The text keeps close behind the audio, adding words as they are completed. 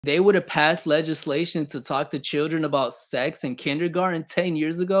they would have passed legislation to talk to children about sex in kindergarten 10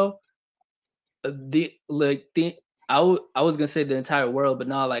 years ago, the like the I was gonna say the entire world, but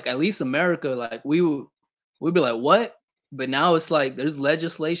not like at least America, like we'd be like, what? But now it's like there's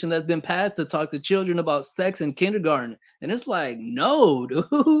legislation that's been passed to talk to children about sex in kindergarten. And it's like, no,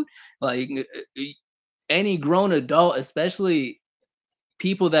 dude. Like any grown adult, especially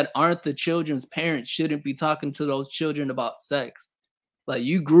people that aren't the children's parents, shouldn't be talking to those children about sex. Like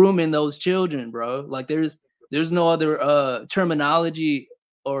you grooming those children, bro. Like there's no other terminology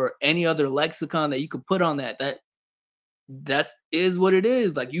or any other lexicon that you could put on that. That's is what it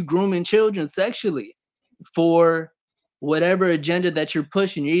is. Like you grooming children sexually for whatever agenda that you're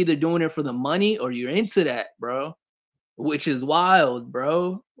pushing. You're either doing it for the money or you're into that, bro. Which is wild,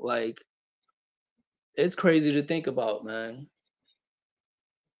 bro. Like it's crazy to think about, man.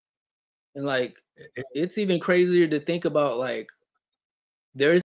 And like It it's even crazier to think about like there's